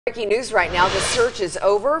Breaking news right now, the search is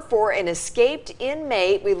over for an escaped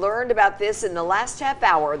inmate. We learned about this in the last half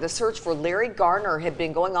hour. The search for Larry Garner had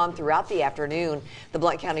been going on throughout the afternoon. The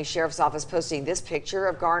Blount County Sheriff's Office posting this picture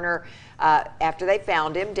of Garner after they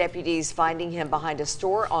found him. Deputies finding him behind a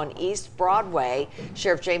store on East Broadway.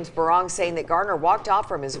 Sheriff James Barong saying that Garner walked off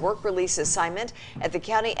from his work release assignment at the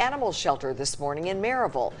county animal shelter this morning in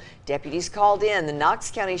Maryville. Deputies called in the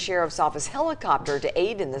Knox County Sheriff's Office helicopter to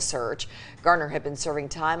aid in the search. Garner had been serving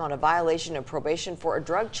time on a violation of probation for a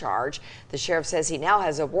drug charge. The sheriff says he now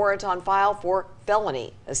has a warrant on file for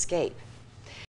felony escape.